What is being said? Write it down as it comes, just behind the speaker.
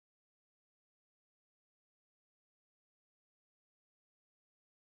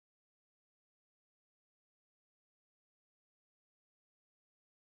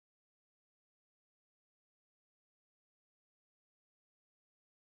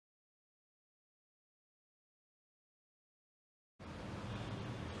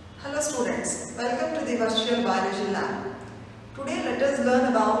Hello students, welcome to the virtual biology lab. Today let us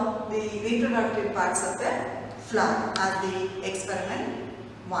learn about the reproductive parts of the flower as the experiment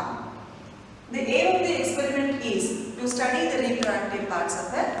 1. The aim of the experiment is to study the reproductive parts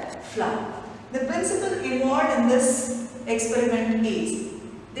of the flower. The principle involved in this experiment is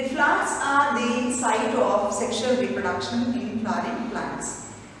the flowers are the site of sexual reproduction in flowering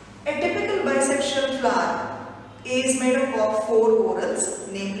plants. A typical bisexual flower is made up of 4 whorls,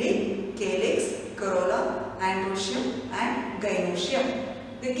 namely calyx, corolla, androecium and gynoecium.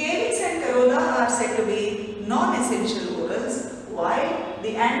 The calyx and corolla are said to be non-essential whorls, while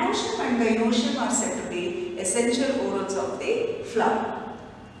the androecium and gynoecium are said to be essential whorls of the flower.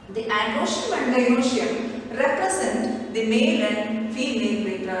 The androecium and gynoecium represent the male and female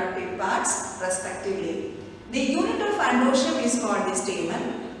reproductive parts respectively. The unit of androecium is called the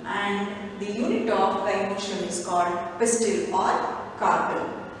stamen and the unit of gynoecium is called pistil or carpel.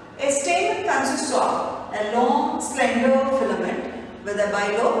 A stamen consists of a long slender filament with a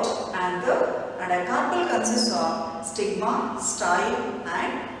bilobed anther, and a carpel consists of stigma, style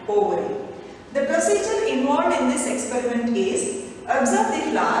and ovary. The procedure involved in this experiment is observe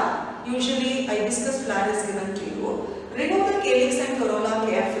the flower, usually hibiscus flower is given to you, remove the calyx and corolla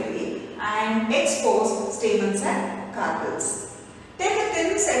carefully and expose stamens and carpels. Take a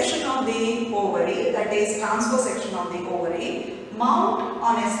thin section of the ovary, that is transverse section of the ovary, mount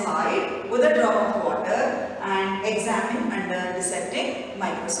on a slide with a drop of water and examine under dissecting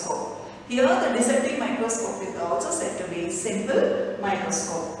microscope. Here the dissecting microscope is also said to be simple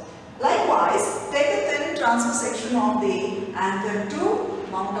microscope. Likewise, take a thin transverse section of the anther too,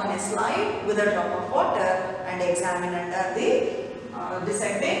 mount on a slide with a drop of water and examine under the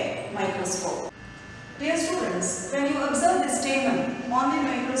dissecting microscope. Dear students, when you observe the stamen on the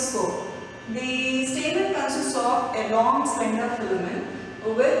microscope, the stamen consists of a long slender filament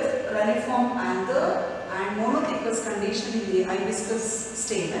with reniform anther and monothecous condition in the hibiscus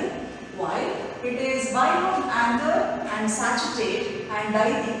stamen, while it is bilobed anther and sagittate and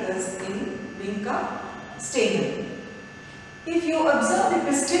dithecous in vinca stamen. If you observe the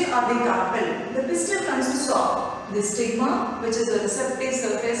pistil or the carpel, the pistil consists of the stigma, which is the receptive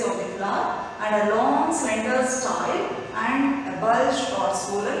surface of the flower, and a long slender style and a bulged or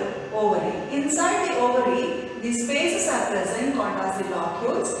swollen ovary. Inside the ovary, the spaces are present called as the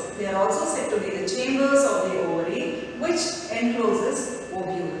locules. They are also said to be the chambers of the ovary, which encloses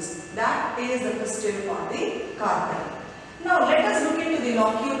ovules. That is the pistil or the carpel. Now let us look into the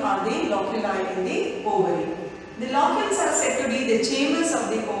locule or the loculi in the ovary. The locules are said to be the chambers of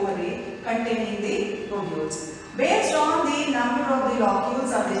the ovary containing the ovules. Based on the number of the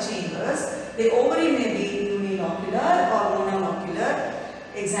locules or the chambers, the ovary may be unilocular or monolocular.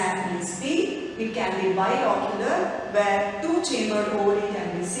 Example is P. It can be bilocular, where 2-chambered ovary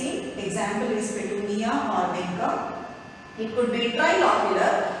can be seen. Example is petunia or vinca. It could be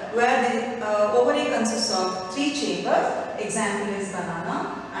trilocular, where the ovary consists of 3 chambers. Example is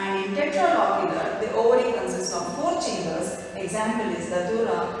banana. And in tetralocular, the ovary consists of 4 chambers. Example is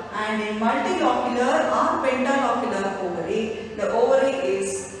datura. And in multilocular or pentalocular ovary, the ovary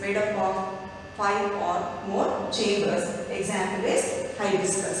is made up of 5 or more chambers. Example is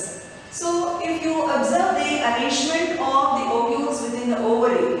hibiscus. So, if you observe the arrangement of the ovules within the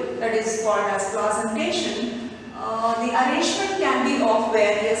ovary, that is called as placentation, the arrangement can be of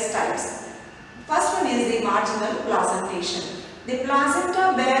various types. First one is the marginal placentation. The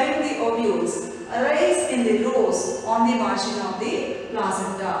placenta bearing the ovules arise in the rows on the margin of the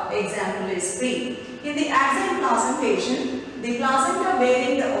placenta. Example is P. In the axial placentation, the placenta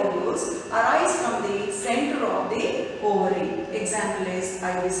bearing the ovules arise from the center of the ovary. Example is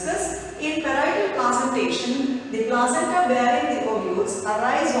hibiscus. In parietal placentation, the placenta bearing the ovules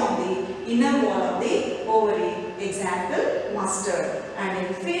arise on the inner wall of the ovary. Example, mustard. And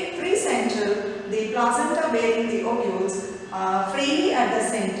in free central, the placenta bearing the ovules freely at the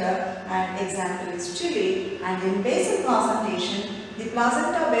center, and example is chili. And in basal placentation, the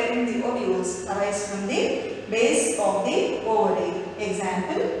placenta bearing the ovules arise from the base of the ovary.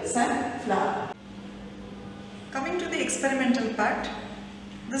 Example, sunflower. Coming to the experimental part,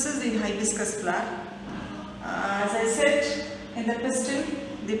 this is the hibiscus flower. As I said, in the pistil,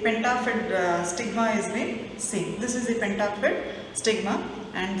 the pentaphed stigma is being seen. This is the pentaphed stigma,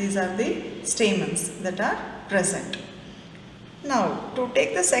 and these are the stamens that are present. Now, to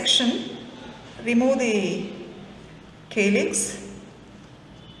take the section, remove the calyx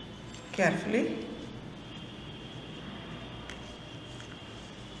carefully.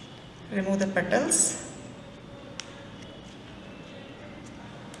 Remove the petals.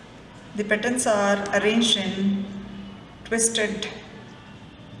 The petals are arranged in twisted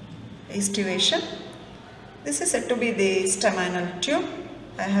estivation. This is said to be the staminal tube.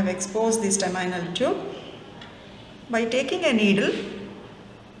 I have exposed the staminal tube by taking a needle.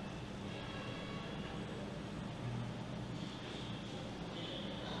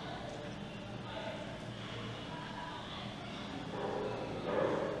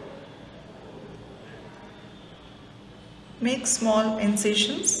 Make small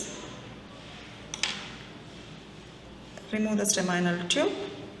incisions. Remove the staminal tube.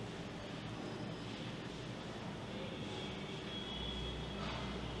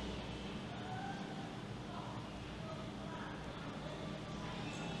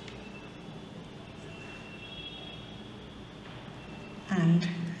 And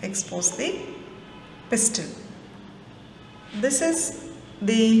expose the pistil. This is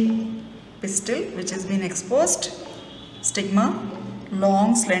the pistil which has been exposed. Stigma,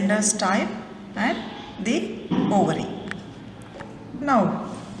 long slender style, and the ovary. Now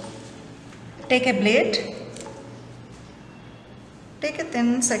take a blade, take a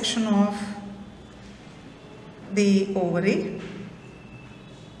thin section of the ovary,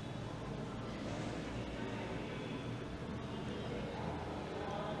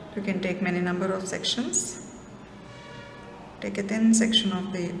 you can take many number of sections. Take a thin section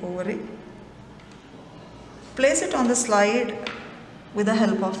of the ovary, place it on the slide with the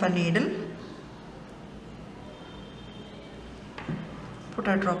help of a needle. Put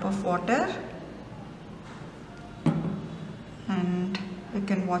a drop of water and you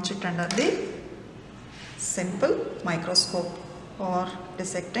can watch it under the simple microscope or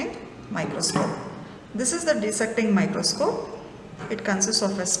dissecting microscope. This is the dissecting microscope. It consists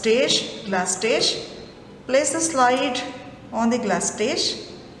of a stage, glass stage. Place the slide on the glass stage.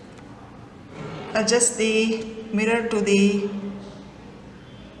 Adjust the mirror to the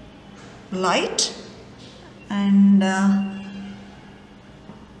light and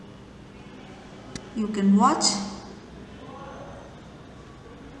you can watch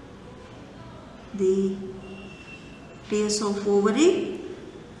the TS of ovary,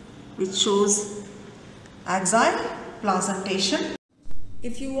 which shows axial placentation.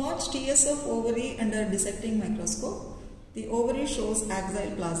 If you watch TS of ovary under dissecting microscope, the ovary shows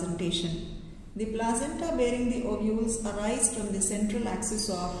axial placentation. The placenta bearing the ovules arise from the central axis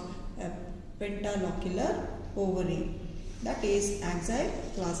of a pentalocular ovary, that is axial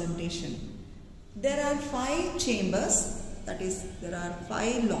placentation. There are 5 chambers, that is there are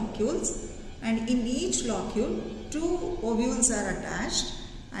 5 locules, and in each locule 2 ovules are attached,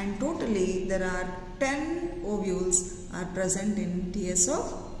 and totally there are 10 ovules are present in TS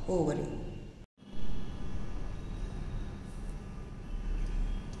of ovary.